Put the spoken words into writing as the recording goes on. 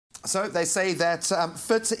So they say that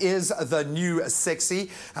fit is the new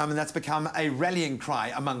sexy, and that's become a rallying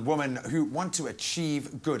cry among women who want to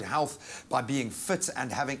achieve good health by being fit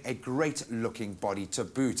and having a great-looking body to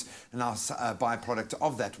boot. And that's a byproduct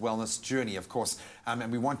of that wellness journey, of course,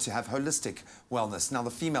 and we want to have holistic wellness. Now,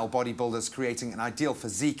 the female bodybuilders creating an ideal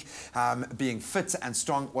physique, being fit and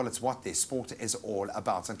strong, well, it's what their sport is all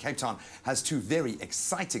about. And Cape Town has two very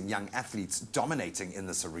exciting young athletes dominating in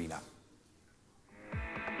this arena.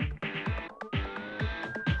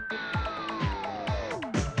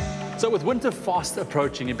 So with winter fast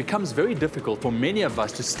approaching, it becomes very difficult for many of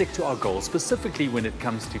us to stick to our goals, specifically when it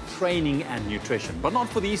comes to training and nutrition. But not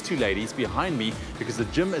for these two ladies behind me, because the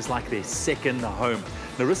gym is like their second home.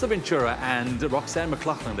 Narissa Ventura and Roxanne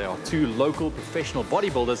McLaughlin, they are two local professional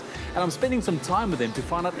bodybuilders, and I'm spending some time with them to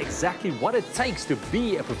find out exactly what it takes to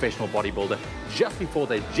be a professional bodybuilder just before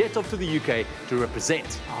they jet off to the UK to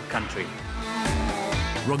represent our country.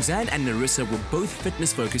 Roxanne and Narissa were both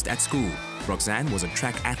fitness focused at school. Roxanne was a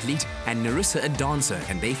track athlete and Narissa a dancer,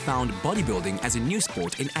 and they found bodybuilding as a new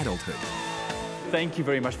sport in adulthood. Thank you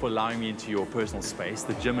very much for allowing me into your personal space,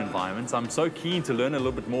 the gym environment. I'm so keen to learn a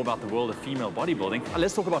little bit more about the world of female bodybuilding.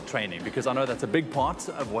 Let's talk about training, because I know that's a big part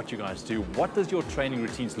of what you guys do. What does your training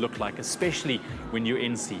routines look like, especially when you're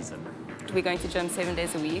in season? We're going to gym 7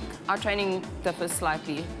 days a week. Our training differs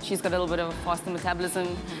slightly. She's got a little bit of a faster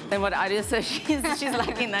metabolism than what I do, so she's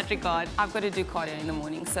lucky in that regard. I've got to do cardio in the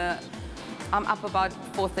morning, so I'm up about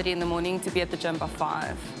 4:30 in the morning to be at the gym by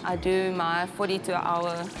 5. I do my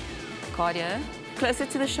 42-hour cardio. Closer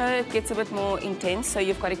to the show, it gets a bit more intense, so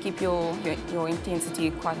you've got to keep your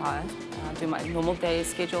intensity quite high. I do my normal day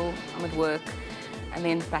schedule. I'm at work, and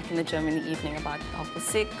then back in the gym in the evening about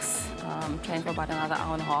 6:30. Train for about another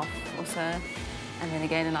hour and a half or so, and then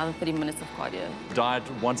again another 30 minutes of cardio. Diet,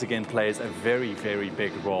 once again, plays a very, very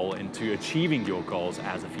big role into achieving your goals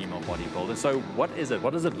as a female bodybuilder. So what is it?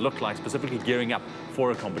 What does it look like, specifically gearing up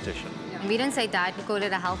for a competition? We don't say diet, we call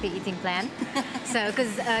it a healthy eating plan. So,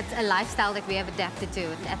 because it's a lifestyle that we have adapted to.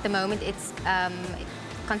 At the moment, it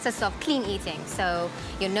consists of clean eating. So,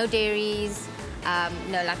 no dairies,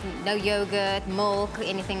 no yogurt, milk,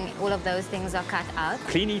 anything, all of those things are cut out.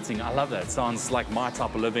 Clean eating, I love that. Sounds like my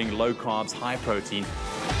type of living, low carbs, high protein.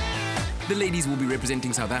 The ladies will be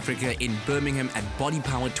representing South Africa in Birmingham at Body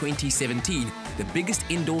Power 2017, the biggest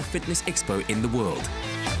indoor fitness expo in the world.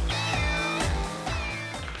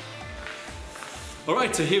 All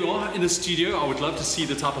right, so here we are in the studio. I would love to see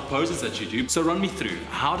the type of poses that you do. So run me through,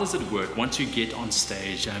 how does it work once you get on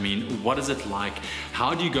stage? I mean, what is it like?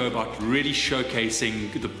 How do you go about really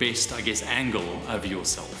showcasing the best, I guess, angle of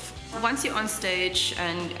yourself? Once you're on stage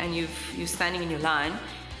and you're standing in your line,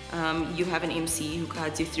 you have an MC who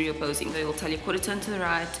guides you through your posing. They will tell you quarter turn to the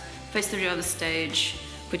right, face the rear of the stage,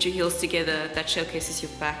 put your heels together, that showcases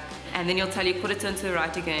your back. And then he'll tell you quarter turn to the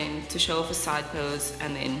right again to show off a side pose,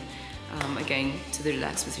 and then again to the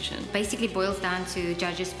relaxed position. Basically boils down to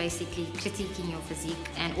judges basically critiquing your physique,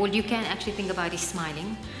 and all you can actually think about is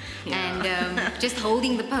smiling and just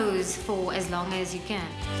holding the pose for as long as you can.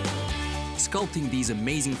 Sculpting these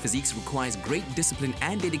amazing physiques requires great discipline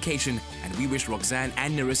and dedication, and we wish Roxanne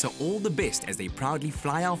and Narissa all the best as they proudly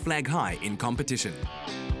fly our flag high in competition.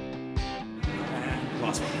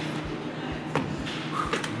 Last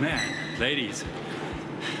one. Man, ladies,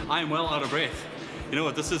 I am well out of breath. You know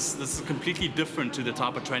what, this is completely different to the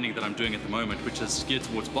type of training that I'm doing at the moment, which is geared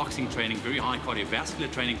towards boxing training, very high cardiovascular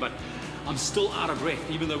training, but I'm still out of breath,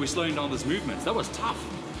 even though we're slowing down those movements. That was tough.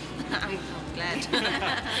 I'm glad.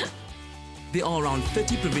 There are around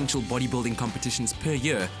 30 provincial bodybuilding competitions per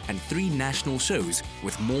year and 3 national shows,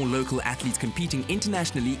 with more local athletes competing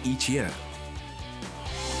internationally each year.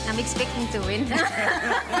 I'm expecting to win.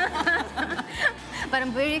 But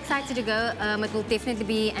I'm very excited to go. It will definitely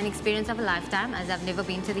be an experience of a lifetime, as I've never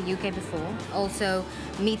been to the UK before. Also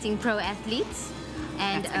meeting pro athletes,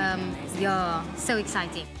 and yeah, so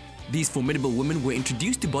exciting. These formidable women were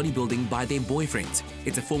introduced to bodybuilding by their boyfriends.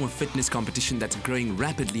 It's a form of fitness competition that's growing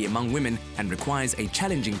rapidly among women and requires a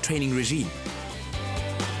challenging training regime.